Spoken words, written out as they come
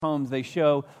homes, they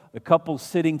show the couple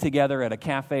sitting together at a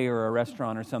cafe or a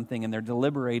restaurant or something, and they're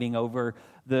deliberating over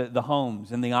the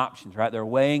homes and the options, right? They're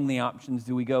weighing the options.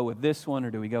 Do we go with this one or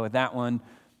do we go with that one?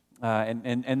 And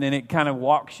then it kind of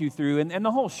walks you through. And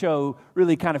the whole show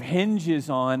really kind of hinges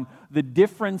on the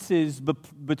differences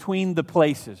between the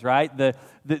places, right?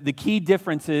 The key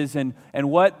differences and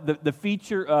what the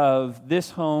feature of this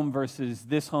home versus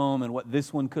this home and what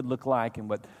this one could look like and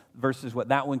what versus what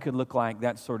that one could look like,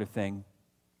 that sort of thing.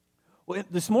 Well,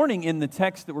 this morning in the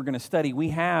text that we're going to study, we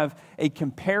have a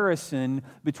comparison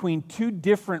between two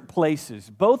different places,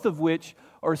 both of which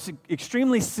are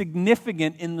extremely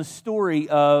significant in the story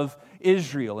of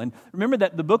Israel. And remember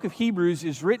that the book of Hebrews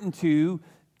is written to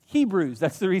Hebrews.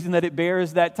 That's the reason that it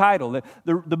bears that title.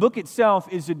 The book itself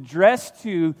is addressed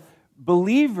to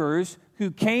believers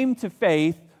who came to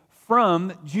faith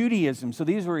from Judaism. So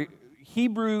these were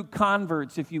Hebrew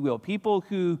converts, if you will, people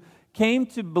who came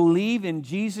to believe in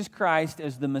Jesus Christ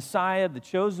as the Messiah, the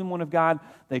chosen one of God.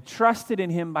 They trusted in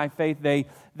Him by faith.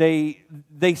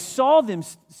 They saw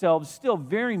themselves still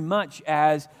very much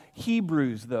as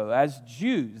Hebrews, though, as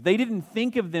Jews. They didn't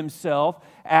think of themselves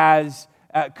as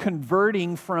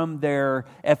converting from their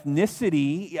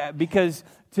ethnicity, because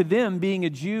to them, being a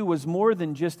Jew was more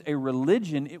than just a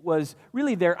religion. It was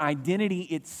really their identity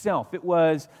itself. It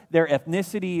was their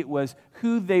ethnicity. It was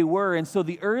who they were. And so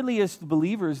the earliest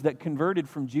believers that converted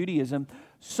from Judaism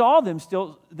saw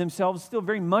themselves still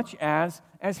very much as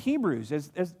Hebrews,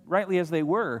 as rightly as they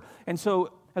were. And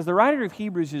so as the writer of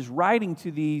Hebrews is writing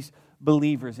to these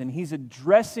believers, and he's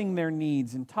addressing their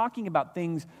needs and talking about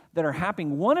things that are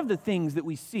happening. One of the things that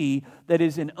we see that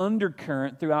is an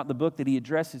undercurrent throughout the book that he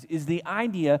addresses is the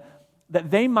idea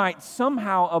that they might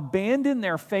somehow abandon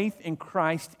their faith in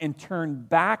Christ and turn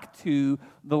back to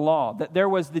the law. That there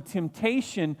was the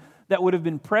temptation that would have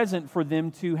been present for them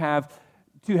to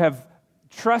have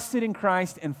trusted in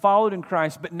Christ and followed in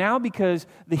Christ, but now because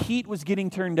the heat was getting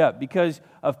turned up, because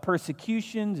of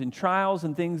persecutions and trials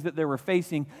and things that they were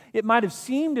facing, it might have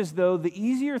seemed as though the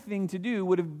easier thing to do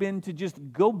would have been to just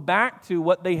go back to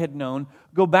what they had known,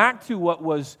 go back to what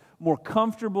was more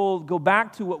comfortable, go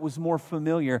back to what was more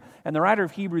familiar. And the writer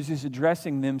of Hebrews is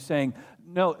addressing them saying,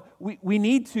 no, we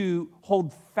need to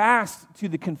hold fast to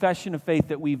the confession of faith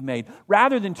that we've made.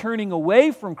 Rather than turning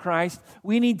away from Christ,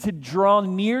 we need to draw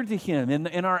near to Him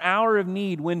in our hour of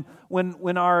need, when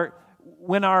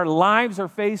our lives are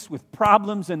faced with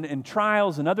problems and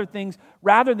trials and other things.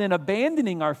 Rather than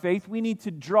abandoning our faith, we need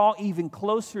to draw even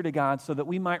closer to God so that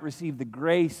we might receive the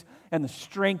grace and the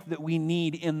strength that we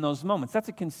need in those moments. That's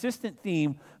a consistent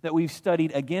theme that we've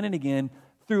studied again and again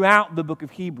throughout the book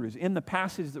of Hebrews. In the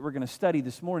passage that we're going to study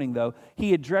this morning, though,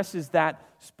 he addresses that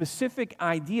specific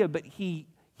idea, but he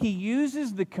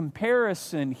uses the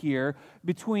comparison here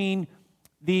between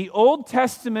the Old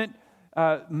Testament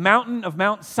mountain of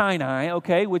Mount Sinai,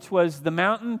 which was the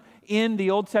mountain in the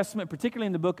Old Testament, particularly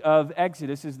in the book of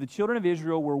Exodus, as the children of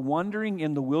Israel were wandering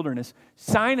in the wilderness.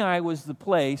 Sinai was the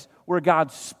place where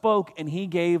God spoke and He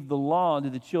gave the law to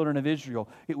the children of Israel.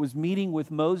 It was meeting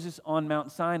with Moses on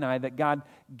Mount Sinai that God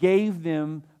gave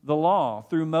them the law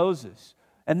through Moses.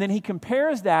 And then he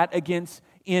compares that against,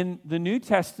 in the New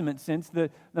Testament sense, the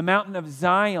mountain of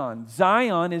Zion.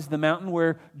 Zion is the mountain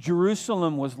where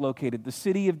Jerusalem was located, the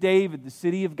city of David, the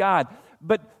city of God.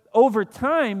 But over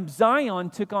time, Zion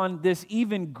took on this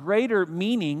even greater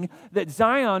meaning, that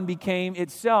Zion became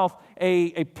itself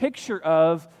a picture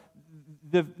of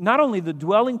not only the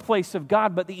dwelling place of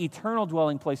God, but the eternal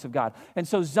dwelling place of God. And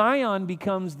so Zion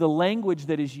becomes the language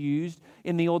that is used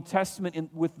in the Old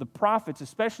Testament with the prophets,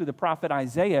 especially the prophet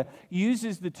Isaiah,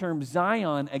 uses the term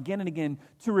Zion again and again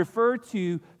to refer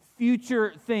to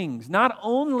future things. Not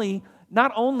only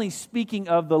speaking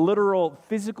of the literal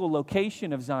physical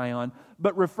location of Zion,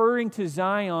 but referring to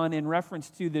Zion in reference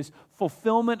to this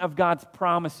fulfillment of God's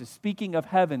promises, speaking of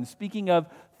heaven, speaking of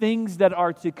things that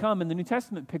are to come. And the New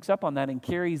Testament picks up on that and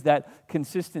carries that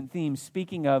consistent theme,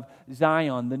 speaking of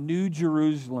Zion, the new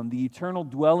Jerusalem, the eternal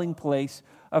dwelling place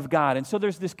of God. And so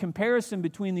there's this comparison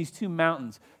between these two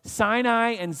mountains,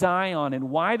 Sinai and Zion, and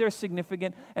why they're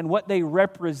significant and what they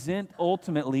represent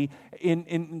ultimately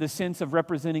in the sense of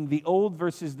representing the old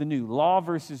versus the new, law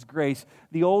versus grace,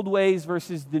 the old ways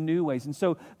versus the new ways. And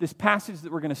so this passage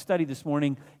that we're going to study this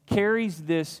morning carries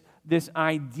this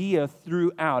idea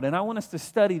throughout. And I want us to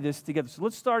study this together. So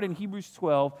let's start in Hebrews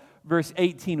 12, verse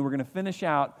 18. We're going to finish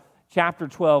out chapter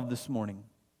 12 this morning.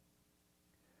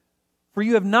 For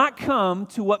you have not come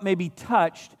to what may be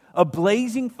touched, a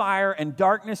blazing fire and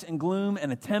darkness and gloom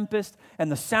and a tempest and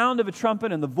the sound of a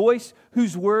trumpet and the voice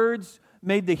whose words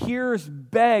made the hearers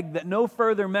beg that no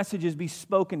further messages be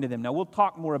spoken to them. Now, we'll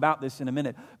talk more about this in a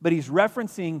minute, but he's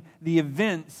referencing the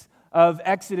events of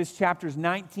Exodus chapters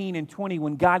 19 and 20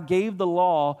 when God gave the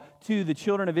law to the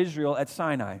children of Israel at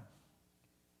Sinai.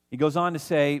 He goes on to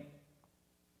say,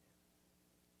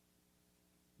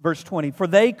 verse 20, "For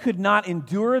they could not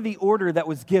endure the order that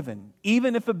was given.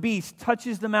 Even if a beast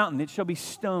touches the mountain, it shall be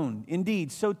stoned.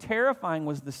 Indeed, so terrifying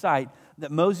was the sight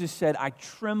that Moses said, I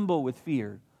tremble with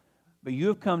fear. But you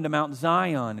have come to Mount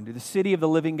Zion and to the city of the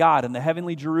living God and the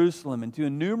heavenly Jerusalem and to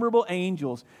innumerable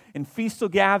angels in feastal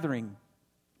gathering,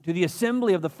 to the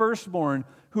assembly of the firstborn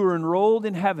who are enrolled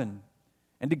in heaven,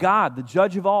 and to God, the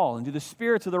judge of all, and to the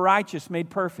spirits of the righteous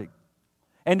made perfect,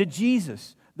 and to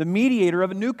Jesus, the mediator of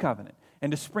a new covenant,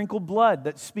 and to sprinkle blood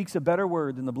that speaks a better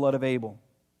word than the blood of Abel."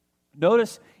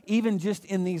 Notice, even just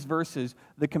in these verses,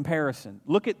 the comparison.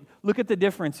 Look at the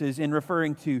differences in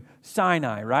referring to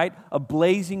Sinai, right? A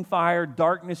blazing fire,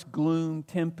 darkness, gloom,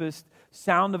 tempest,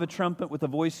 sound of a trumpet with a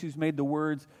voice whose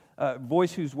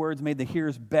words made the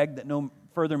hearers beg that no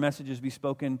further messages be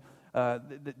spoken.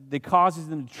 That causes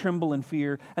them to tremble in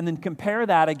fear. And then compare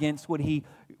that against the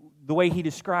way he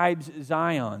describes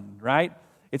Zion, right?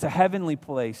 It's a heavenly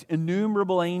place,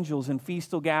 innumerable angels in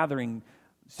feastal gathering,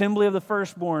 assembly of the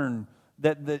firstborn,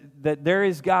 that there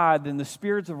is God, and the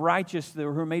spirits of righteous who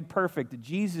are made perfect,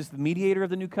 Jesus, the mediator of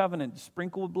the new covenant,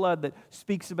 sprinkled with blood that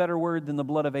speaks a better word than the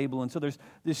blood of Abel. And so there's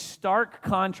this stark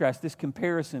contrast, this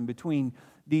comparison between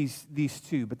these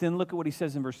two. But then look at what he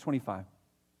says in verse 25.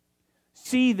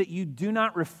 "See that you do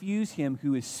not refuse him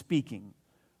who is speaking.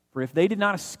 For if they did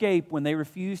not escape when they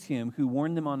refused him who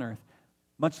warned them on earth,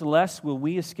 much less will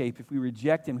we escape if we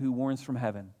reject him who warns from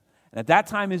heaven. And at that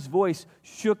time his voice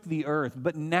shook the earth,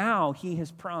 but now he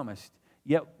has promised,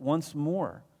 yet once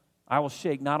more I will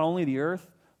shake not only the earth,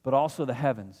 but also the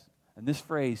heavens." And this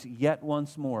phrase, "yet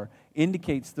once more,"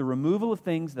 indicates the removal of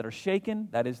things that are shaken,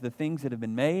 that is, the things that have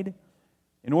been made,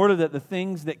 in order that the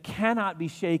things that cannot be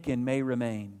shaken may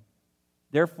remain.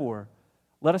 Therefore,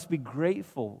 let us be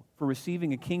grateful for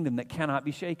receiving a kingdom that cannot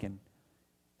be shaken.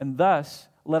 And thus,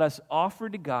 let us offer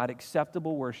to God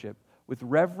acceptable worship with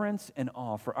reverence and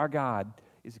awe, for our God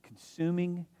is a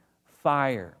consuming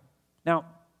fire. Now,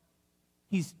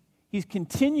 he's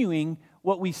continuing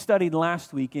what we studied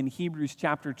last week in Hebrews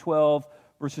chapter 12,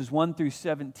 verses 1 through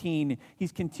 17.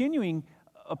 He's continuing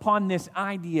upon this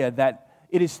idea that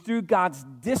it is through God's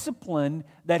discipline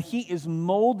that He is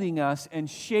molding us and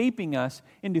shaping us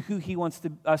into who He wants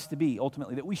us to be,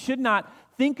 ultimately. That we should not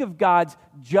think of God's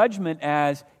judgment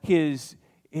as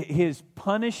His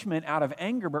punishment out of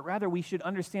anger, but rather we should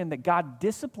understand that God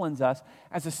disciplines us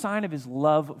as a sign of His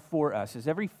love for us. As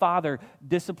every father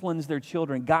disciplines their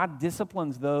children, God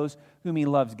disciplines those whom He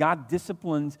loves. God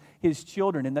disciplines His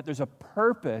children, and that there's a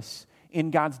purpose in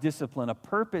God's discipline, a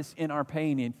purpose in our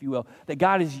pain, if you will, that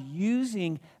God is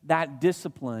using that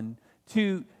discipline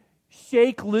to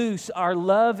shake loose our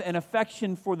love and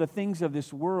affection for the things of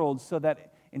this world, so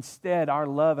that instead our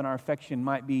love and our affection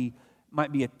might be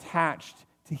attached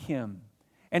to Him.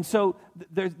 And so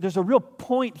there's a real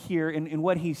point here in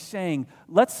what he's saying.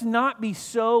 Let's not be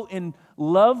so in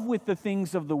love with the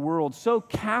things of the world, so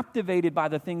captivated by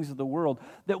the things of the world,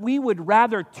 that we would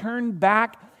rather turn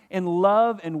back and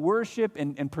love and worship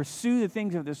and pursue the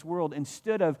things of this world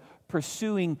instead of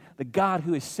pursuing the God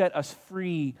who has set us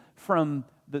free from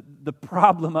the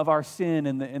problem of our sin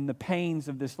and the pains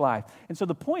of this life. And so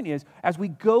the point is, as we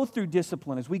go through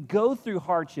discipline, as we go through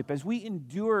hardship, as we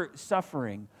endure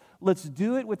suffering, let's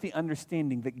do it with the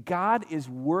understanding that God is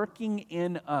working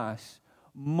in us,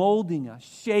 molding us,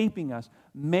 shaping us,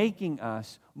 making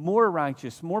us more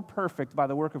righteous, more perfect by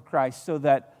the work of Christ, so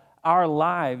that our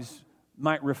lives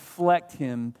might reflect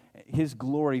His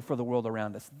glory for the world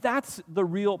around us. That's the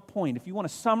real point. If you want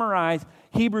to summarize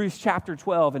Hebrews chapter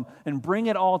 12 and bring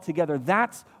it all together,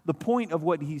 that's the point of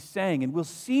what he's saying. And we'll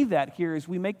see that here as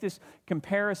we make this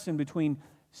comparison between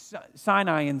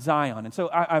Sinai and Zion. And so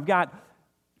I've got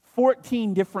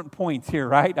 14 different points here,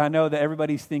 right? I know that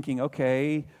everybody's thinking,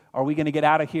 okay, are we going to get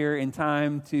out of here in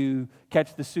time to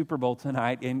catch the Super Bowl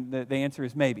tonight? And the answer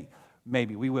is maybe.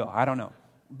 Maybe we will. I don't know.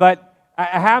 But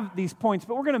I have these points,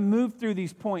 but we're going to move through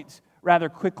these points rather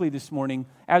quickly this morning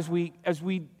as we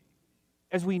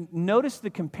notice the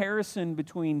comparison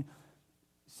between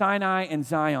Sinai and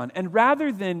Zion. And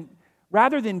rather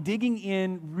than digging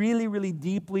in really, really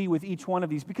deeply with each one of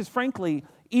these, because frankly,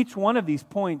 each one of these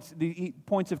points, the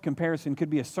points of comparison, could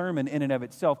be a sermon in and of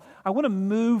itself, I want to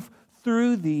move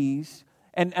through these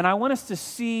And I want us to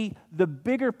see the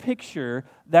bigger picture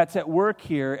that's at work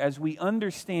here as we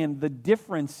understand the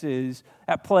differences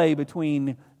at play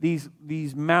between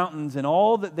these mountains and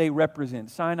all that they represent,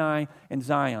 Sinai and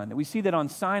Zion. And we see that on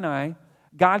Sinai,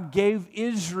 God gave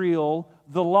Israel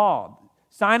the law.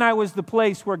 Sinai was the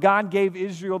place where God gave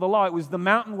Israel the law. It was the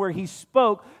mountain where He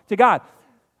spoke to God.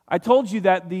 I told you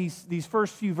that these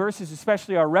first few verses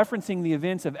especially are referencing the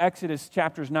events of Exodus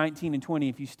chapters 19 and 20.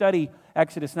 If you study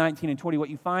Exodus 19 and 20, what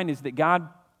you find is that God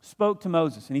spoke to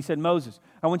Moses, and He said, Moses,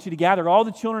 I want you to gather all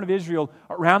the children of Israel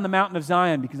around the mountain of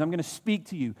Zion because I'm going to speak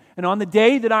to you. And on the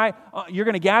day that you're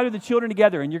going to gather the children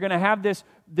together and you're going to have this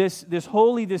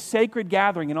holy, this sacred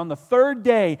gathering. And on the third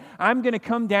day, I'm going to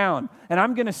come down and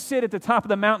I'm going to sit at the top of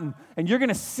the mountain and you're going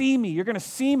to see me. You're going to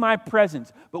see my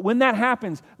presence. But when that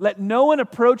happens, let no one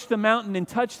approach the mountain and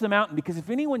touch the mountain, because if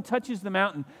anyone touches the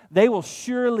mountain, they will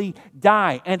surely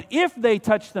die. And if they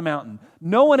touch the mountain,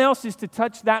 no one else is to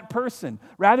touch that person.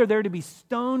 Rather, they're to be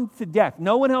stoned to death.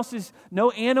 No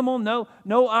animal,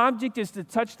 no object is to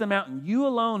touch the mountain. You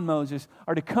alone, Moses,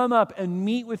 are to come up and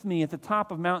meet with me at the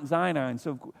top of Mount Sinai. And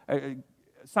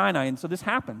so this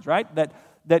happens, right? That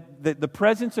the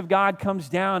presence of God comes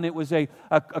down. It was a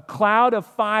cloud of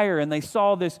fire, and they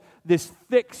saw this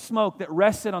thick smoke that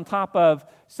rested on top of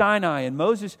Sinai. And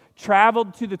Moses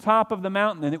traveled to the top of the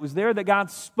mountain, and it was there that God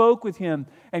spoke with him,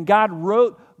 and God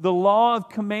wrote the law of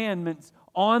commandments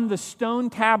on the stone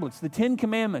tablets, the 10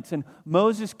 Commandments. And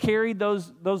Moses carried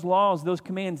those laws, those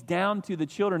commands down to the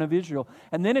children of Israel.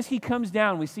 And then as he comes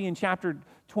down, we see in chapter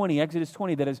 20, Exodus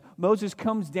 20, that as Moses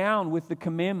comes down with the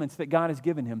commandments that God has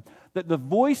given him, that the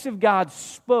voice of God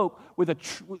spoke with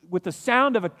the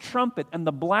sound of a trumpet, and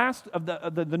the blast of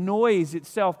the noise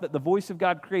itself that the voice of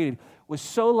God created was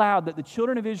so loud that the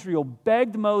children of Israel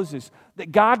begged Moses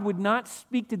that God would not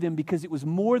speak to them because it was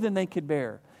more than they could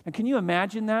bear. And can you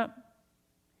imagine that?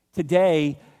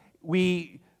 Today,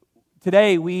 we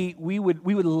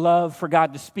would love for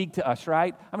God to speak to us,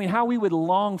 right? I mean, how we would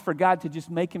long for God to just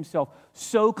make Himself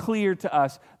so clear to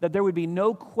us that there would be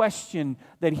no question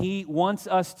that He wants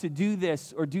us to do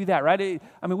this or do that, right?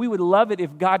 I mean, we would love it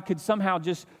if God could somehow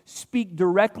just speak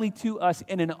directly to us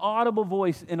in an audible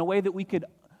voice in a way that we could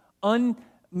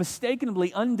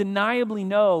unmistakably, undeniably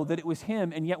know that it was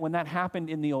Him. And yet when that happened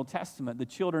in the Old Testament, the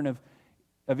children of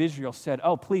Israel said,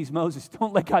 oh, please, Moses,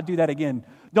 don't let God do that again.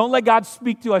 Don't let God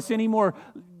speak to us anymore.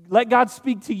 Let God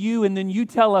speak to you, and then you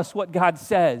tell us what God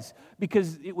says.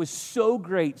 Because it was so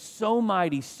great, so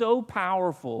mighty, so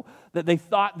powerful that they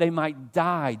thought they might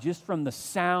die just from the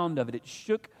sound of it. It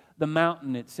shook the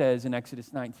mountain, it says in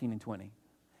Exodus 19 and 20.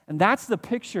 And that's the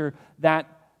picture that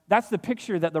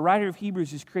the writer of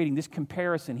Hebrews is creating, this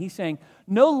comparison. He's saying,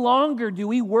 no longer do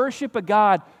we worship a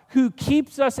God who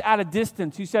keeps us at a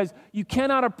distance, who says, you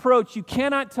cannot approach, you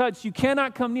cannot touch, you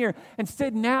cannot come near.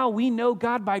 Instead, now we know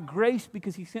God by grace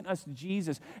because He sent us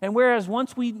Jesus. And whereas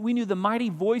once we knew the mighty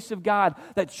voice of God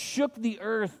that shook the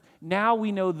earth, now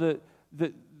we know the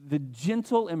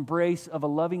gentle embrace of a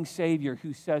loving Savior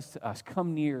who says to us,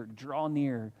 come near, draw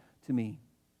near to me.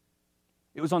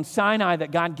 It was on Sinai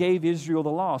that God gave Israel the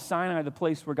law. Sinai, the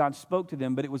place where God spoke to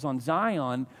them. But it was on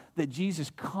Zion that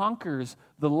Jesus conquers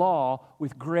the law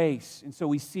with grace. And so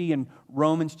we see in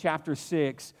Romans chapter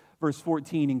 6, verse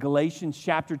 14, in Galatians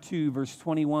chapter 2, verse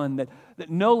 21, that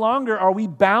no longer are we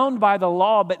bound by the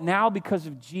law, but now because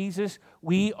of Jesus,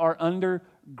 we are under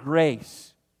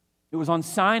grace. It was on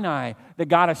Sinai that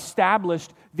God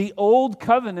established the old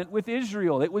covenant with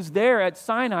Israel. It was there at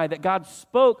Sinai that God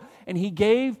spoke, and He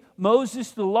gave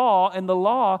Moses the law, and the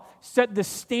law set the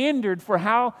standard for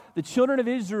how the children of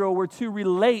Israel were to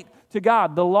relate to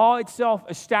God. The law itself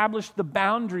established the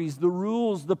boundaries, the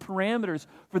rules, the parameters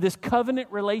for this covenant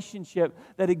relationship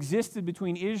that existed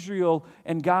between Israel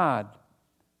and God.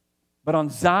 But on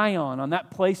Zion, on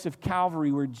that place of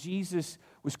Calvary where Jesus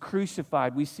was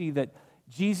crucified, we see that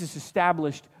Jesus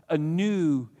established a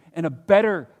new and a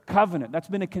better covenant. That's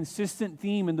been a consistent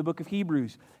theme in the book of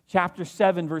Hebrews. Chapter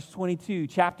 7, verse 22,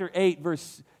 chapter 8,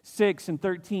 verse 6 and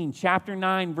 13, chapter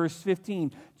 9, verse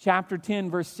 15, chapter 10,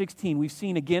 verse 16. We've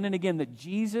seen again and again that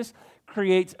Jesus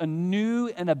creates a new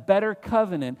and a better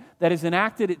covenant that is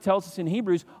enacted, it tells us in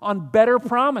Hebrews, on better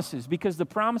promises, because the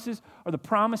promises are the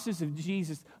promises of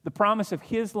Jesus, the promise of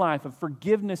His life, of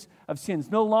forgiveness of sins.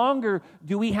 No longer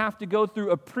do we have to go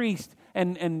through a priest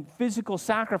and physical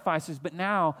sacrifices, but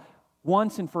now,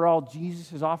 once and for all,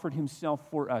 Jesus has offered Himself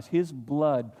for us. His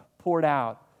blood poured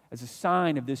out as a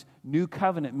sign of this new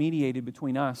covenant mediated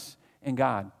between us and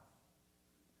God.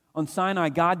 On Sinai,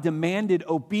 God demanded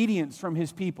obedience from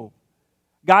His people.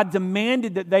 God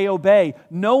demanded that they obey.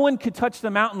 No one could touch the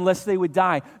mountain lest they would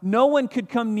die. No one could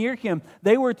come near him.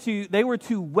 They were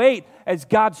to wait as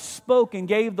God spoke and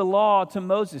gave the law to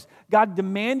Moses. God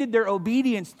demanded their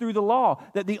obedience through the law,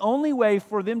 that the only way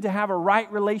for them to have a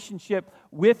right relationship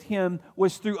with him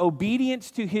was through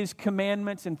obedience to his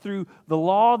commandments and through the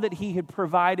law that he had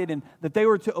provided, and that they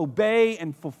were to obey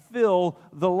and fulfill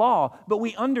the law. But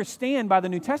we understand by the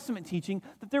New Testament teaching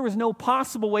that there was no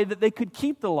possible way that they could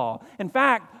keep the law. In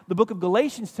fact, the book of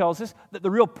Galatians tells us that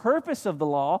the real purpose of the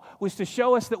law was to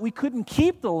show us that we couldn't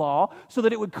keep the law, so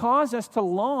that it would cause us to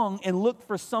long and look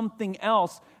for something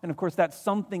else. And of course, that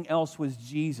something else was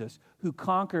Jesus, who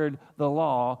conquered the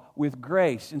law with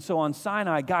grace. And so on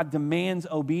Sinai, God demands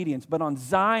obedience. But on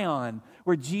Zion,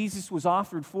 where Jesus was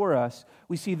offered for us,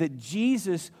 we see that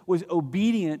Jesus was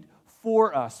obedient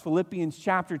for us. Philippians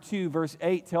chapter 2, verse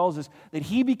 8 tells us that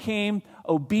he became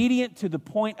obedient to the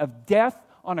point of death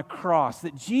on a cross,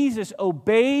 that Jesus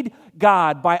obeyed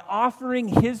God by offering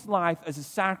his life as a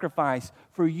sacrifice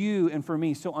for you and for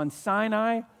me. So on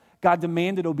Sinai, God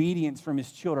demanded obedience from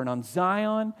his children. On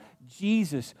Zion,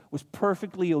 Jesus was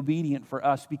perfectly obedient for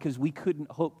us because we couldn't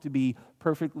hope to be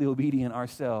perfectly obedient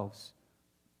ourselves.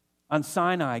 On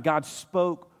Sinai, God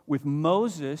spoke with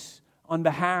Moses on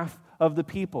behalf of the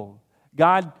people.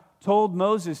 God told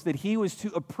Moses that he was to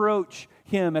approach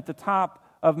him at the top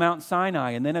of Mount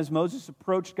Sinai. And then as Moses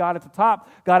approached God at the top,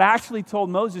 God actually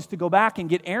told Moses to go back and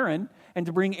get Aaron and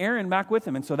to bring Aaron back with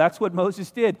him. And so that's what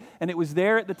Moses did. And it was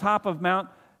there at the top of Mount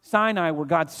Sinai where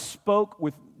God spoke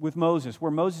with Moses,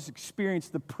 where Moses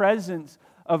experienced the presence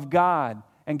of God,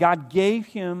 and God gave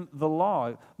him the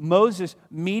law. Moses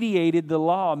mediated the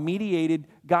law, mediated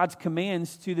God's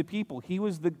commands to the people. He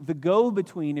was the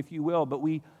go-between, if you will, but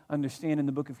we understand in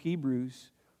the book of Hebrews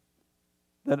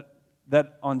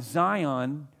that on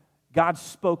Zion, God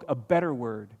spoke a better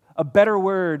word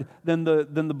than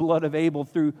the blood of Abel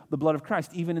through the blood of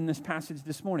Christ. Even in this passage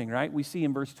this morning, right? We see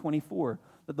in verse 24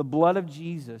 that the blood of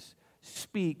Jesus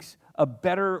speaks a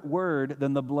better word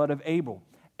than the blood of Abel.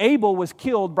 Abel was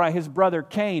killed by his brother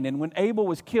Cain, and when Abel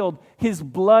was killed, his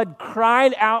blood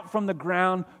cried out from the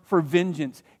ground for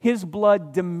vengeance. His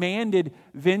blood demanded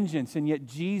vengeance, and yet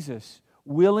Jesus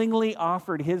willingly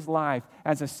offered his life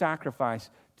as a sacrifice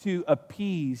to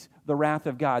appease the wrath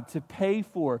of God, to pay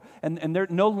for. And there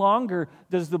no longer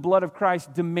does the blood of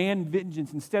Christ demand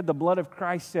vengeance. Instead, the blood of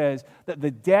Christ says that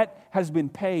the debt has been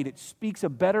paid. It speaks a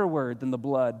better word than the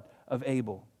blood of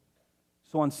Abel.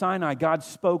 So on Sinai, God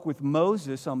spoke with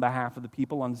Moses on behalf of the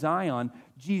people. On Zion,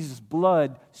 Jesus'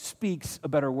 blood speaks a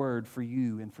better word for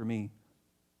you and for me.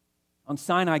 On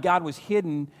Sinai, God was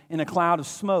hidden in a cloud of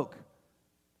smoke.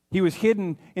 He was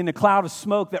hidden in a cloud of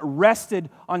smoke that rested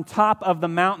on top of the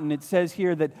mountain. It says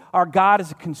here that our God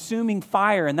is a consuming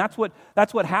fire, and that's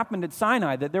what happened at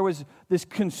Sinai, that there was this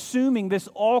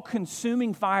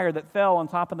all-consuming fire that fell on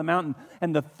top of the mountain,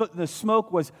 and the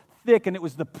smoke was thick, and it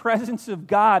was the presence of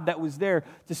God that was there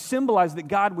to symbolize that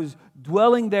God was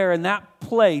dwelling there in that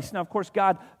place. Now, of course,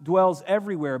 God dwells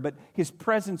everywhere, but his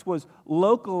presence was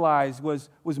localized, was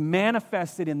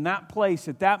manifested in that place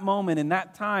at that moment, in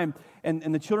that time,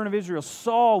 and the children of Israel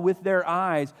saw with their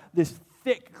eyes this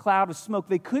thick cloud of smoke.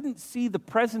 They couldn't see the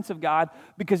presence of God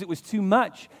because it was too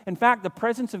much. In fact, the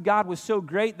presence of God was so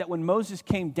great that when Moses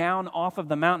came down off of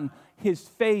the mountain, his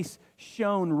face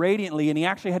shone radiantly, and he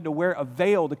actually had to wear a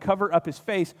veil to cover up his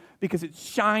face because it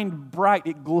shined bright.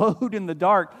 It glowed in the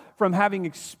dark from having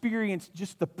experienced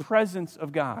just the presence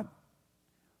of God.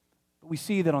 But we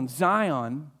see that on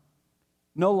Zion,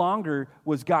 no longer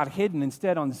was God hidden.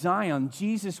 Instead, on Zion,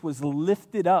 Jesus was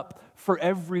lifted up for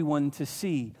everyone to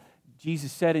see.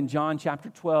 Jesus said in John chapter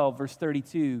 12, verse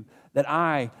 32, that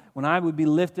when I would be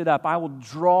lifted up, I will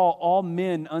draw all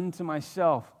men unto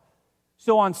myself.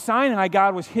 So on Sinai,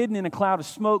 God was hidden in a cloud of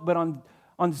smoke, but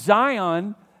on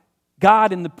Zion,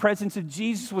 God, in the presence of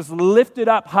Jesus, was lifted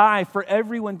up high for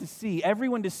everyone to see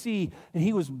that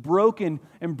he was broken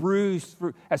and bruised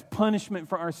as punishment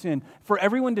for our sin, for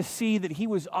everyone to see that he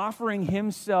was offering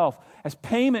himself as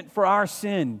payment for our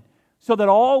sin, so that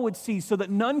all would see, so that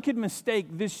none could mistake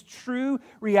this true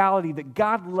reality that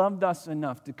God loved us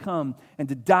enough to come and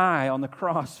to die on the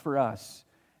cross for us.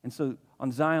 And so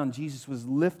on Zion, Jesus was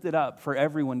lifted up for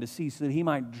everyone to see so that he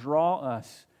might draw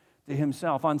us to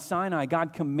himself. On Sinai,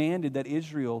 God commanded that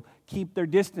Israel keep their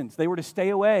distance. They were to stay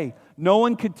away. No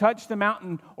one could touch the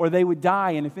mountain or they would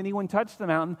die. And if anyone touched the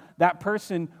mountain, that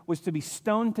person was to be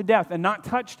stoned to death and not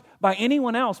touched by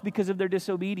anyone else because of their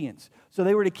disobedience. So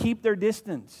they were to keep their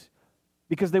distance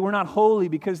because they were not holy,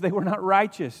 because they were not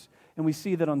righteous. And we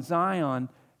see that on Zion,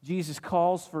 Jesus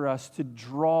calls for us to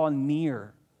draw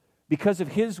near. Because of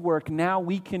His work, now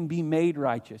we can be made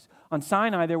righteous. On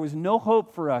Sinai, there was no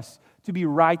hope for us to be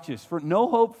righteous, no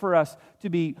hope for us to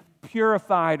be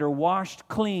purified or washed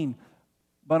clean.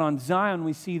 But on Zion,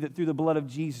 we see that through the blood of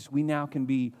Jesus, we now can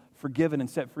be forgiven and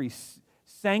set free,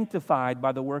 sanctified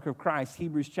by the work of Christ.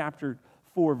 Hebrews chapter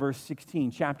 4, verse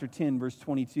 16, chapter 10, verse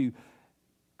 22,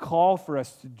 call for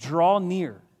us to draw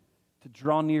near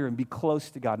and be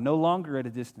close to God, no longer at a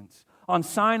distance. On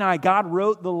Sinai, God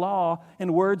wrote the law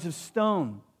in words of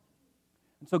stone.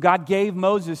 And so God gave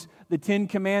Moses the 10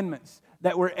 commandments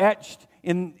that were etched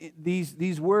in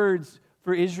these words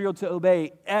for Israel to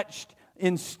obey, etched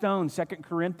in stone. 2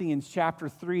 Corinthians chapter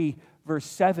 3, verse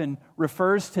 7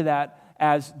 refers to that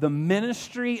as the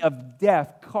ministry of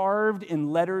death carved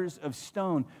in letters of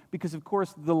stone. Because, of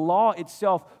course, the law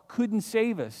itself couldn't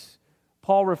save us.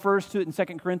 Paul refers to it in 2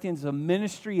 Corinthians as a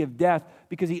ministry of death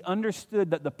because he understood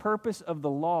that the purpose of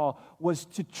the law was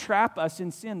to trap us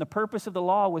in sin. The purpose of the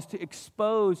law was to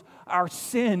expose our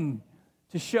sin,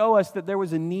 to show us that there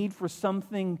was a need for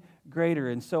something greater.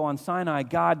 And so on Sinai,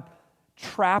 God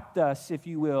trapped us, if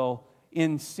you will,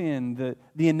 in sin,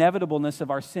 the inevitableness of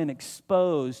our sin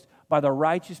exposed by the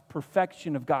righteous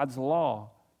perfection of God's law,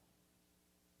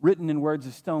 written in words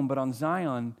of stone. But on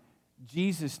Zion,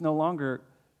 Jesus no longer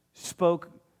spoke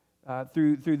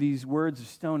through these words of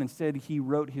stone. Instead, He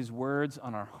wrote His words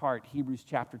on our heart. Hebrews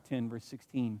chapter 10, verse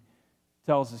 16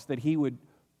 tells us that He would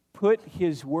put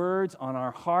His words on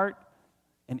our heart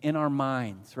and in our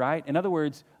minds, right? In other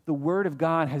words, the Word of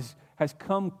God has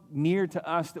come near to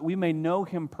us that we may know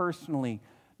Him personally.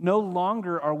 No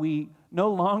longer are we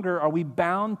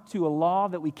bound to a law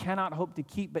that we cannot hope to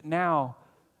keep, but now,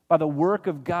 by the work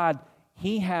of God,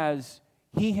 He has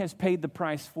paid the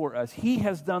price for us. He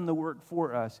has done the work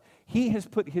for us. He has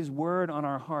put His word on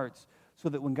our hearts so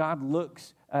that when God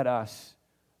looks at us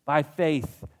by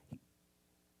faith,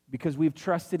 because we've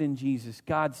trusted in Jesus,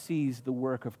 God sees the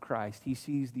work of Christ. He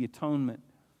sees the atonement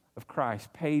of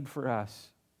Christ paid for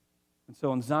us. And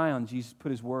so on Zion, Jesus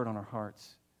put His word on our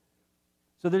hearts.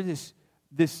 So there's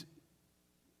this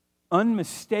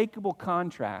unmistakable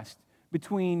contrast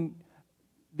between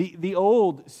the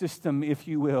old system, if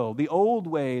you will, the old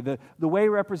way, the way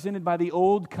represented by the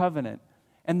old covenant,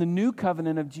 and the new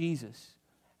covenant of Jesus.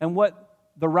 And what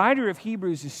the writer of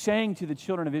Hebrews is saying to the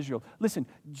children of Israel, listen,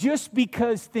 just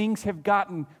because things have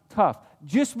gotten tough,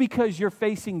 just because you're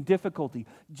facing difficulty,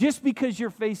 just because you're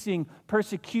facing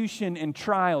persecution and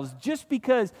trials, just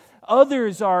because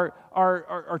others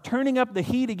are turning up the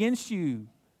heat against you,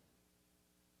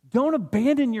 don't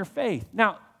abandon your faith.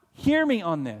 Now, hear me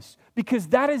on this, because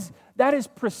that is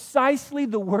precisely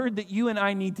the word that you and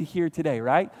I need to hear today,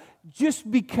 right? Just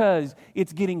because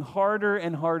it's getting harder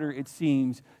and harder, it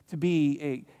seems, to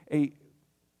be a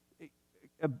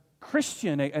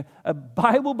Christian, a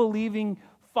Bible-believing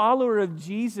follower of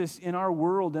Jesus in our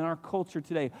world, in our culture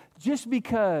today, just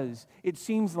because it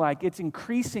seems like it's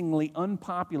increasingly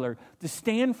unpopular to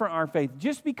stand for our faith,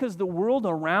 just because the world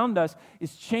around us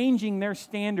is changing their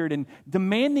standard and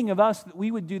demanding of us that we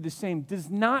would do the same, does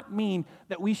not mean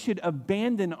that we should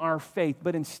abandon our faith,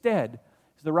 but instead,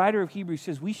 as the writer of Hebrews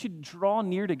says, we should draw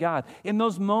near to God. In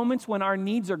those moments when our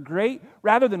needs are great,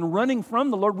 rather than running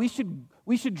from the Lord, we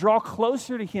should draw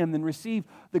closer to Him and receive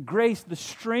the grace, the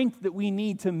strength that we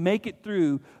need to make it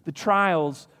through the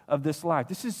trials of this life.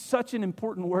 This is such an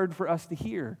important word for us to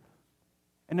hear.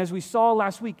 And as we saw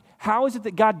last week, how is it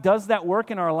that God does that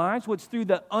work in our lives? Well, it's through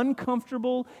the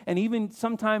uncomfortable and even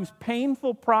sometimes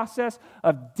painful process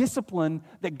of discipline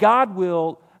that God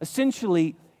will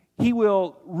essentially, He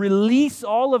will release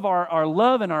all of our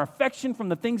love and our affection from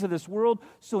the things of this world,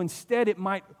 so instead it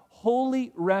might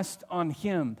wholly rest on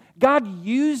Him. God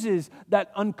uses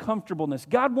that uncomfortableness.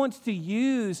 God wants to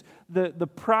use the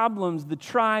problems, the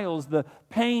trials, the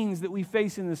pains that we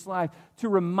face in this life to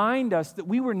remind us that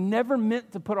we were never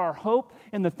meant to put our hope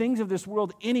in the things of this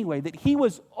world anyway, that He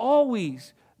was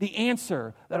always the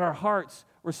answer that our hearts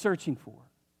were searching for.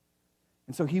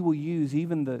 And so He will use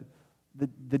even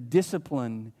the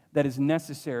discipline that is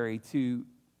necessary to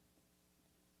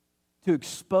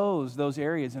expose those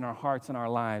areas in our hearts and our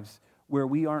lives where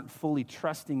we aren't fully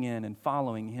trusting in and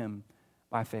following Him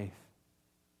by faith.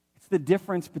 It's the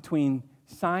difference between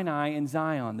Sinai and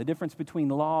Zion, the difference between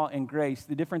law and grace,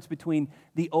 the difference between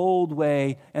the old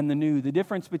way and the new, the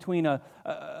difference between a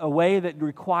way that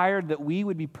required that we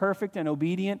would be perfect and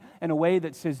obedient and a way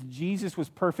that says Jesus was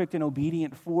perfect and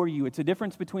obedient for you. It's a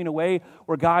difference between a way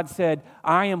where God said,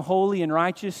 I am holy and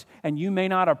righteous and you may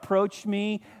not approach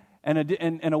me,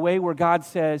 and a way where God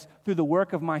says, through the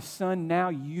work of my Son, now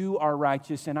you are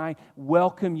righteous and I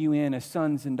welcome you in as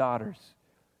sons and daughters.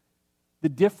 the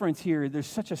difference here, there's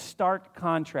such a stark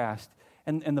contrast.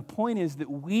 And the point is that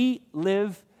we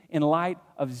live in light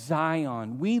of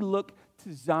Zion. We look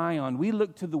to Zion. We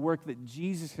look to the work that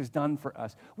Jesus has done for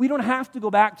us. We don't have to go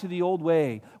back to the old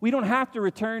way. We don't have to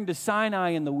return to Sinai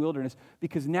in the wilderness,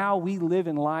 because now we live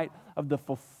in light of the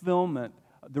fulfillment,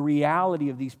 the reality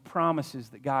of these promises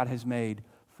that God has made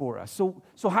for us.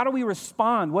 So how do we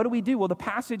respond? What do we do? Well, the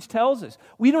passage tells us.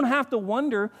 We don't have to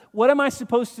wonder, what am I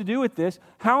supposed to do with this?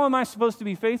 How am I supposed to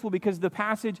be faithful? Because the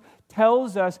passage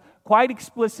tells us quite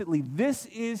explicitly, this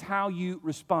is how you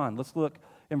respond. Let's look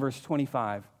in verse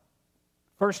 25.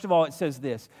 First of all, it says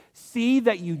this: see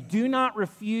that you do not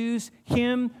refuse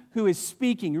him who is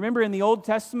speaking. Remember in the Old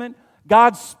Testament,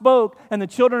 God spoke and the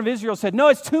children of Israel said, no,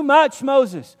 it's too much,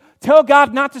 Moses. Tell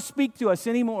God not to speak to us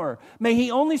anymore. May he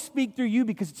only speak through you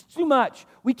because it's too much.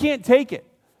 We can't take it.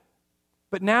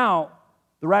 But now,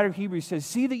 the writer of Hebrews says,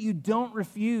 see that you don't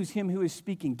refuse him who is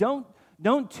speaking. Don't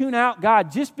tune out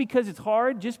God just because it's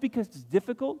hard, just because it's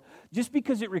difficult, just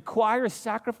because it requires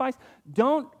sacrifice.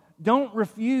 Don't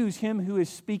refuse him who is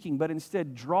speaking, but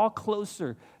instead draw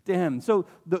closer to him. So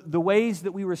the ways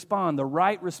that we respond, the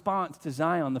right response to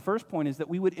Zion, the first point is that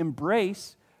we would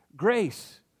embrace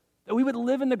grace. That we would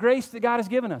live in the grace that God has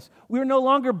given us. We're no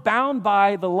longer bound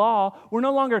by the law. We're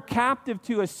no longer captive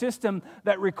to a system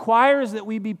that requires that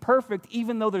we be perfect,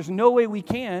 even though there's no way we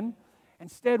can.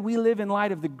 Instead, we live in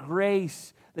light of the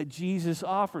grace that Jesus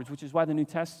offers, which is why the New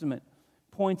Testament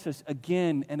points us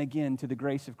again and again to the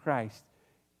grace of Christ.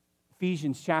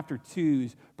 Ephesians chapter 2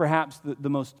 is perhaps the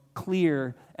most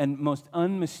clear and most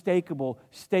unmistakable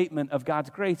statement of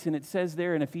God's grace. And it says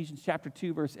there in Ephesians chapter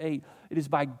 2, verse 8, it is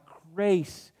by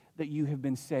grace that you have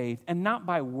been saved, and not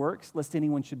by works, lest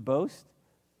anyone should boast.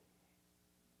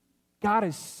 God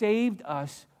has saved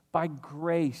us by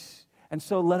grace. And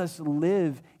so let us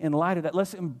live in light of that.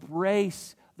 Let's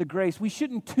embrace the grace. We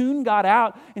shouldn't tune God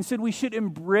out. Instead, we should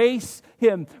embrace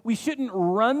him. We shouldn't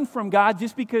run from God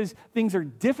just because things are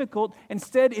difficult.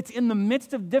 Instead, it's in the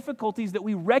midst of difficulties that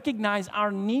we recognize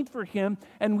our need for him,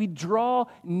 and we draw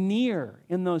near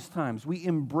in those times. We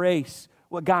embrace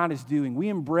what God is doing. We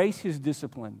embrace his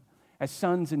discipline as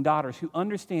sons and daughters who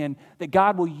understand that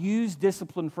God will use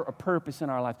discipline for a purpose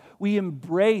in our lives. We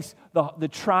embrace the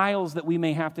trials that we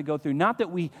may have to go through. Not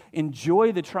that we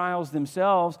enjoy the trials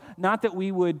themselves, not that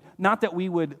we would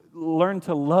learn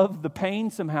to love the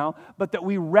pain somehow, but that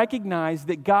we recognize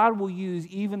that God will use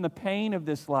even the pain of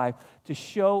this life to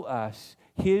show us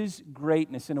his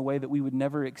greatness in a way that we would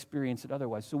never experience it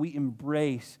otherwise. So we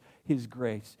embrace his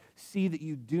grace. See that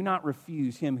you do not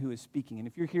refuse him who is speaking. And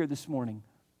if you're here this morning,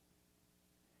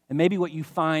 and maybe what you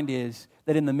find is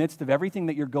that in the midst of everything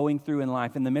that you're going through in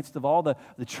life, in the midst of all the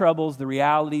troubles, the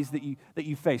realities that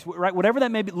you face, right, whatever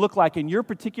that may look like in your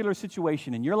particular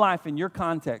situation, in your life, in your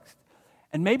context,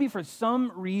 and maybe for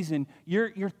some reason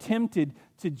you're tempted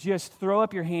to just throw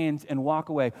up your hands and walk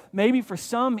away. Maybe for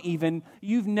some even,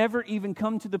 you've never even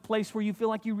come to the place where you feel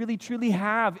like you really truly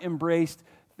have embraced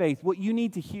faith. What you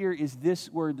need to hear is this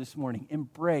word this morning: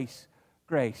 embrace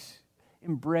grace.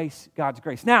 Embrace God's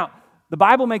grace. Now, the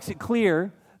Bible makes it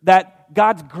clear that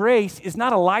God's grace is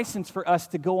not a license for us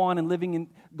to go on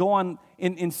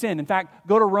in sin. In fact,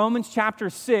 go to Romans chapter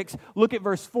 6, look at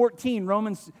verse 14.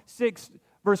 Romans 6,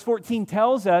 verse 14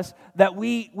 tells us that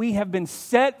we have been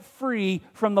set free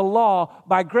from the law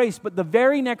by grace. But the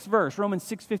very next verse, Romans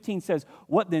 6:15 says,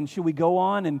 what then? Should we go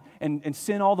on and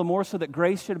sin all the more so that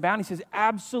grace should abound? He says,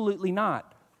 absolutely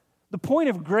not. The point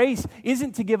of grace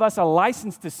isn't to give us a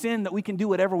license to sin that we can do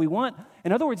whatever we want.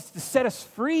 In other words, it's to set us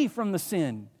free from the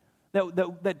sin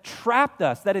that trapped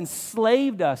us, that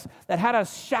enslaved us, that had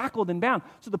us shackled and bound.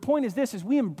 So the point is this: as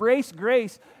we embrace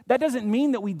grace, that doesn't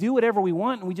mean that we do whatever we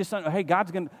want and we just, hey,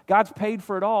 God's paid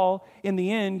for it all. In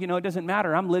the end, it doesn't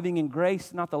matter. I'm living in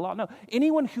grace, not the law. No,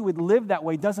 anyone who would live that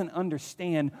way doesn't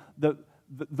understand the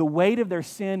weight of their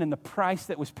sin and the price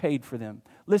that was paid for them.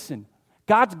 Listen,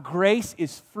 God's grace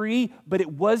is free, but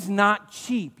it was not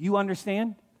cheap. You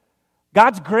understand?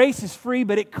 God's grace is free,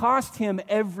 but it cost him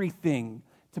everything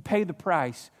to pay the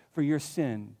price for your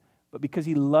sin. But because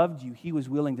he loved you, he was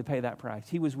willing to pay that price.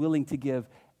 He was willing to give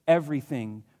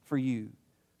everything for you.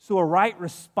 So a right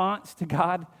response to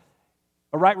God,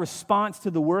 a right response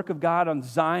to the work of God on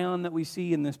Zion that we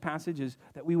see in this passage is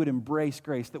that we would embrace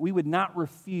grace, that we would not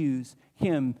refuse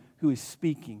him who is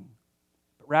speaking,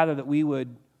 but rather that we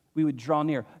would draw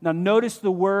near. Now notice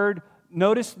the word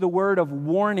of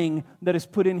warning that is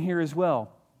put in here as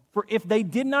well. For if they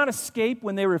did not escape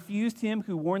when they refused him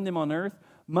who warned them on earth,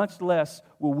 much less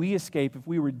will we escape if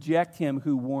we reject him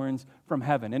who warns from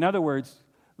heaven. In other words,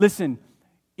 listen,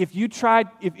 if you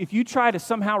try to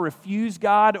somehow refuse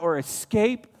God or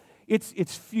escape,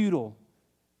 it's futile.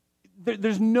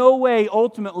 There's no way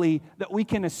ultimately that we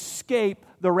can escape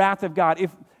the wrath of God.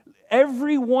 If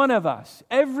every one of us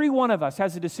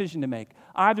has a decision to make.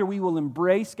 Either we will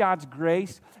embrace God's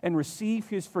grace and receive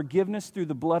His forgiveness through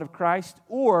the blood of Christ,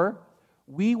 or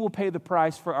we will pay the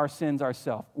price for our sins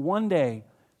ourselves. One day,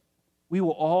 we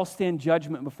will all stand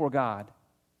judgment before God.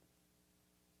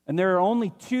 And there are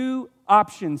only two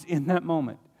options in that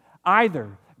moment.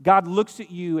 Either God looks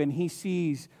at you and He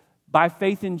sees, by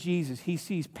faith in Jesus, He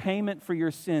sees payment for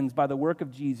your sins by the work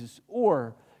of Jesus,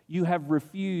 or you have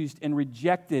refused and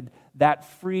rejected that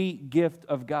free gift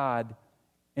of God,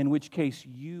 in which case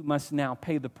you must now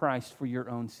pay the price for your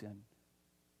own sin.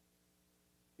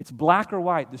 It's black or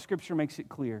white. The Scripture makes it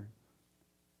clear.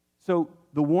 So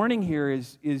the warning here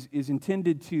is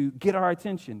intended to get our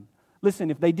attention.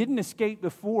 Listen, if they didn't escape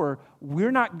before,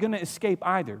 we're not going to escape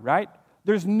either, right?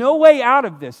 There's no way out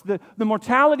of this. The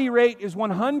mortality rate is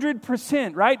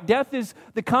 100%, right? Death is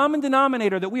the common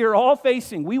denominator that we are all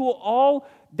facing. We will all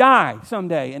die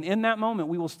someday, and in that moment,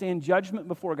 we will stand judgment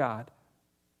before God.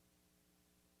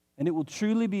 And it will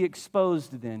truly be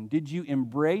exposed then. Did you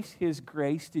embrace His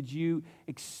grace? Did you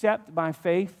accept by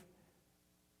faith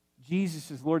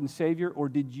Jesus as Lord and Savior? Or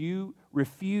did you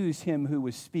refuse Him who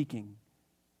was speaking?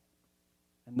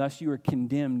 And thus you are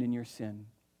condemned in your sin.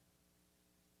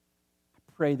 I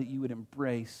pray that you would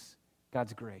embrace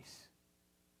God's grace.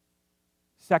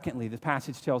 Secondly, the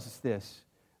passage tells us this.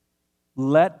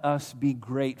 Let us be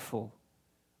grateful.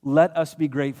 Let us be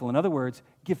grateful. In other words,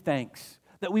 give thanks.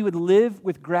 That we would live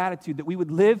with gratitude, that we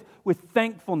would live with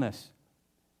thankfulness.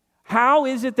 How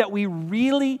is it that we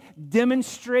really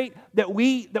demonstrate that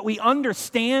we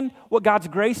understand what God's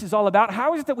grace is all about?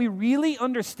 How is it that we really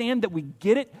understand that we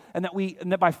get it and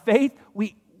that by faith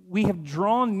we have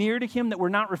drawn near to Him, that we're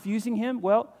not refusing Him?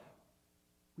 Well,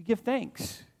 we give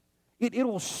thanks. It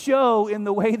will show in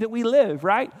the way that we live,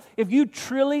 right? If you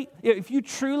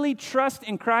truly trust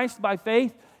in Christ by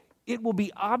faith, it will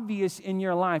be obvious in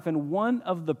your life. And one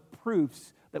of the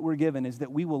proofs that we're given is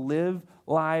that we will live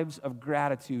lives of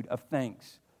gratitude, of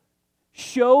thanks.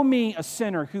 Show me a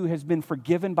sinner who has been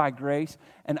forgiven by grace,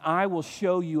 and I will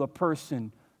show you a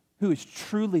person who is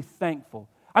truly thankful.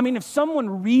 I mean, if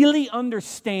someone really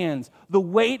understands the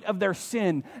weight of their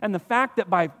sin and the fact that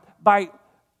by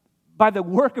the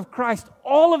work of Christ,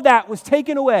 all of that was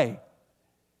taken away,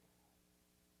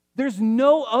 there's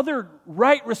no other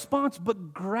right response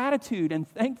but gratitude and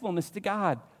thankfulness to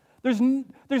God. There's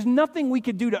nothing we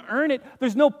could do to earn it.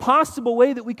 There's no possible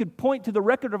way that we could point to the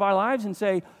record of our lives and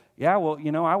say, yeah, well,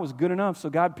 I was good enough, so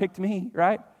God picked me,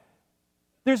 right?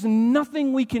 There's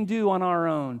nothing we can do on our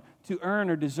own to earn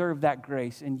or deserve that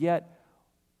grace. And yet,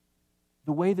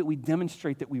 the way that we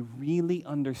demonstrate that we really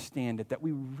understand it, that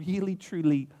we really,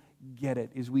 truly get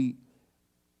it, is we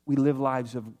live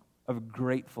lives of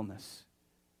gratefulness,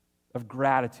 of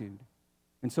gratitude.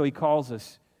 And so He calls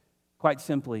us, quite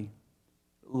simply,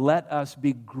 let us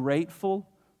be grateful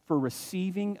for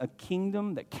receiving a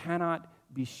kingdom that cannot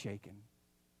be shaken.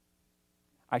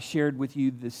 I shared with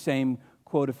you the same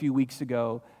quote a few weeks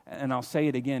ago, and I'll say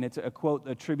it again. It's a quote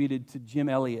attributed to Jim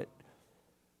Elliot,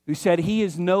 who said, "He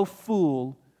is no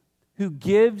fool who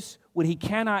gives what he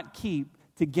cannot keep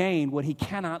to gain what he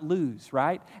cannot lose,"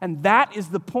 right? And that is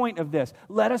the point of this.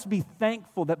 Let us be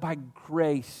thankful that by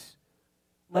grace,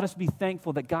 let us be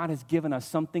thankful that God has given us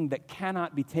something that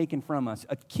cannot be taken from us,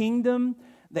 a kingdom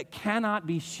that cannot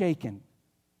be shaken.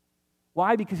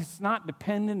 Why? Because it's not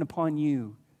dependent upon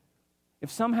you.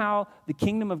 If somehow the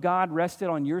kingdom of God rested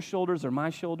on your shoulders or my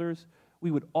shoulders,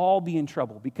 we would all be in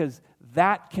trouble, because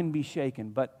that can be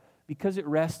shaken. But because it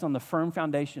rests on the firm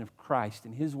foundation of Christ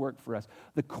and His work for us,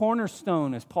 the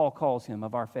cornerstone, as Paul calls Him,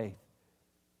 of our faith,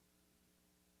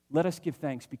 let us give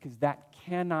thanks, because that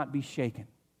cannot be shaken.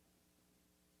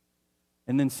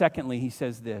 And then secondly, he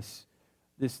says this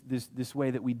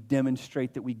way that we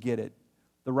demonstrate that we get it.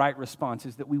 The right response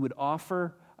is that we would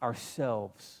offer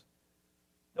ourselves,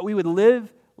 that we would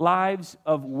live lives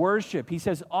of worship. He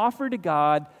says, offer to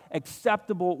God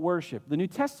acceptable worship. The New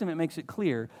Testament makes it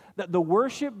clear that the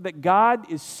worship that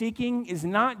God is seeking is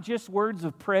not just words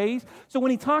of praise. So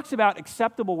when he talks about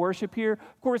acceptable worship here,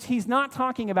 of course, he's not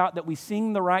talking about that we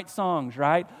sing the right songs,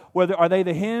 right? Whether are they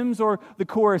the hymns or the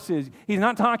choruses. He's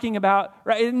not talking about,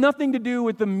 right? It has nothing to do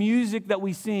with the music that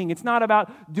we sing. It's not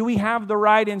about, do we have the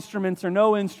right instruments or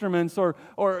no instruments, or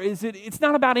is it? It's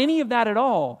not about any of that at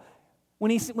all. When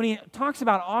he talks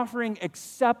about offering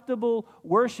acceptable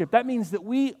worship, that means that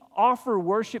we offer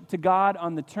worship to God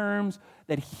on the terms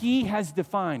that He has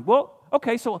defined. Well,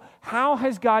 okay, so how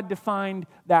has God defined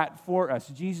that for us?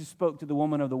 Jesus spoke to the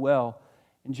woman of the well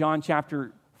in John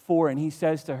chapter 4, and he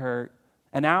says to her,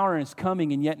 an hour is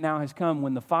coming, and yet now has come,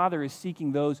 when the Father is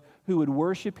seeking those who would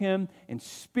worship Him in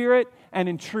spirit and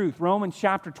in truth. Romans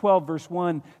chapter 12, verse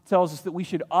 1 tells us that we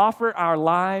should offer our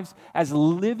lives as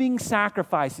living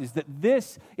sacrifices, that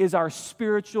this is our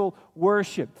spiritual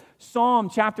worship. Psalm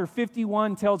chapter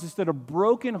 51 tells us that a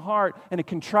broken heart and a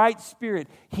contrite spirit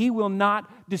He will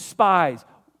not despise.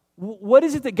 What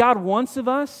is it that God wants of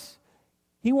us?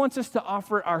 He wants us to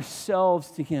offer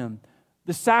ourselves to Him.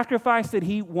 The sacrifice that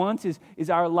He wants is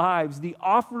our lives. The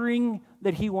offering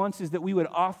that He wants is that we would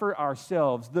offer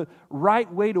ourselves. The right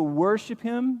way to worship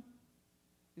Him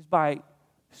is by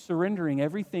surrendering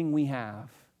everything we have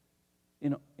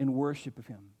in worship of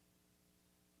Him.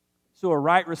 So a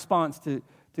right response to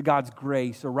God's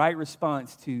grace, a right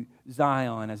response to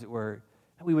Zion, as it were,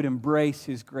 that we would embrace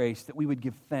His grace, that we would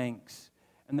give thanks,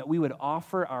 and that we would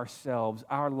offer ourselves,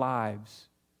 our lives,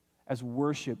 as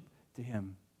worship to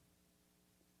Him.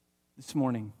 This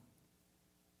morning,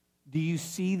 do you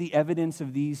see the evidence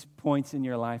of these points in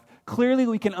your life? Clearly,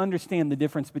 we can understand the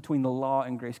difference between the law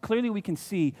and grace. Clearly, we can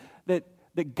see that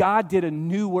God did a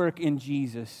new work in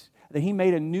Jesus, that He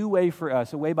made a new way for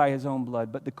us, a way by His own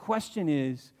blood. But the question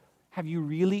is, have you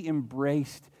really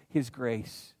embraced His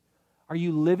grace? Are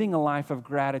you living a life of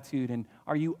gratitude, and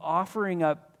are you offering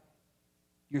up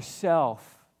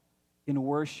yourself in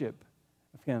worship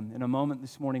of Him? In a moment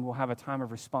this morning, we'll have a time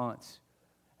of response.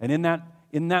 And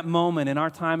in that moment, in our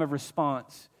time of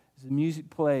response, as the music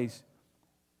plays,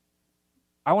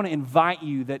 I want to invite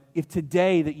you that if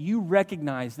today that you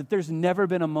recognize that there's never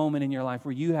been a moment in your life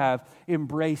where you have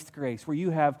embraced grace, where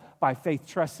you have by faith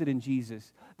trusted in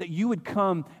Jesus, that you would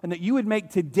come and that you would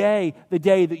make today the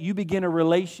day that you begin a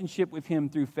relationship with Him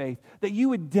through faith, that you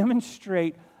would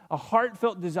demonstrate a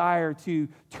heartfelt desire to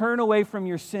turn away from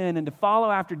your sin and to follow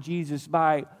after Jesus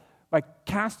by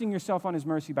casting yourself on His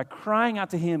mercy, by crying out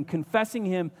to Him, confessing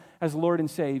Him as Lord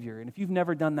and Savior. And if you've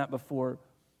never done that before,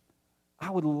 I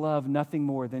would love nothing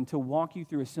more than to walk you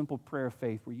through a simple prayer of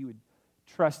faith where you would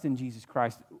trust in Jesus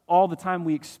Christ. All the time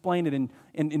we explain it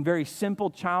in very simple,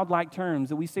 childlike terms,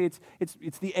 that we say it's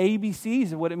the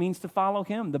ABCs of what it means to follow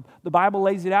Him. The Bible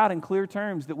lays it out in clear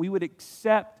terms that we would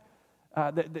accept,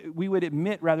 that we would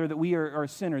admit, rather, that we are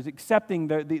sinners, accepting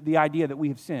the idea that we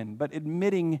have sinned, but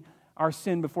admitting our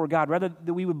sin before God, rather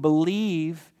that we would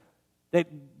believe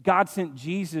that God sent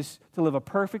Jesus to live a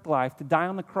perfect life, to die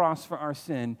on the cross for our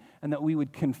sin, and that we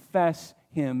would confess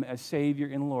Him as Savior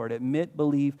and Lord. Admit,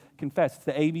 believe, confess. It's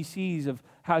the ABCs of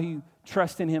how you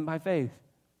trust in Him by faith.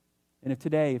 And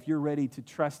if you're ready to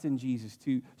trust in Jesus,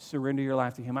 to surrender your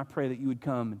life to Him, I pray that you would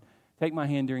come and take my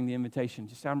hand during the invitation.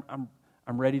 Just say, I'm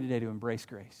ready today to embrace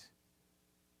grace.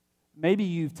 Maybe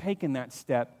you've taken that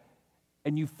step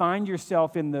and you find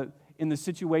yourself in the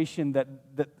situation that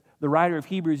the writer of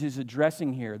Hebrews is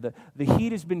addressing here. The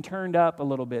heat has been turned up a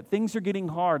little bit. Things are getting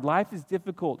hard. Life is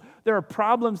difficult. There are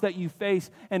problems that you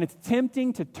face, and it's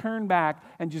tempting to turn back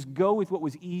and just go with what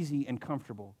was easy and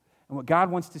comfortable. And what God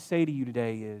wants to say to you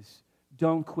today is,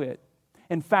 don't quit.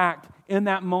 In fact, in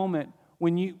that moment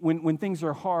when things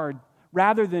are hard,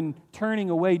 rather than turning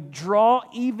away, draw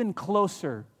even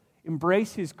closer.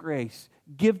 Embrace His grace.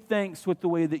 Give thanks with the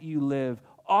way that you live.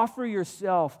 Offer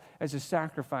yourself as a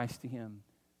sacrifice to Him.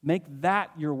 Make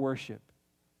that your worship.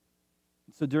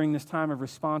 So during this time of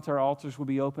response, our altars will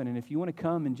be open. And if you want to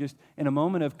come and just in a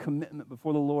moment of commitment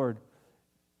before the Lord,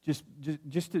 just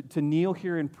to kneel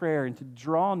here in prayer and to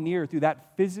draw near through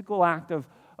that physical act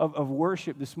of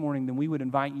worship this morning, then we would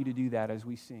invite you to do that as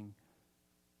we sing.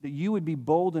 That you would be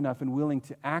bold enough and willing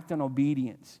to act on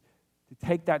obedience, to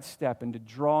take that step and to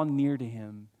draw near to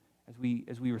Him as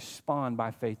we respond by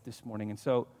faith this morning. And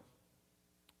so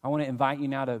I want to invite you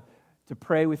now to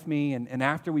pray with me, and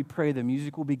after we pray, the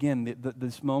music will begin.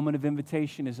 This moment of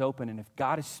invitation is open, and if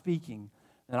God is speaking,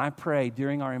 then I pray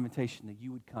during our invitation that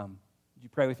you would come. Would you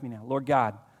pray with me now? Lord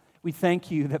God, we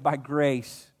thank You that by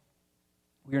grace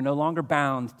we are no longer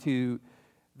bound to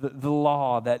the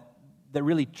law that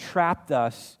really trapped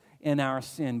us in our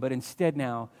sin, but instead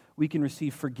now we can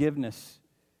receive forgiveness.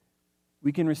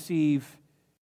 We can receive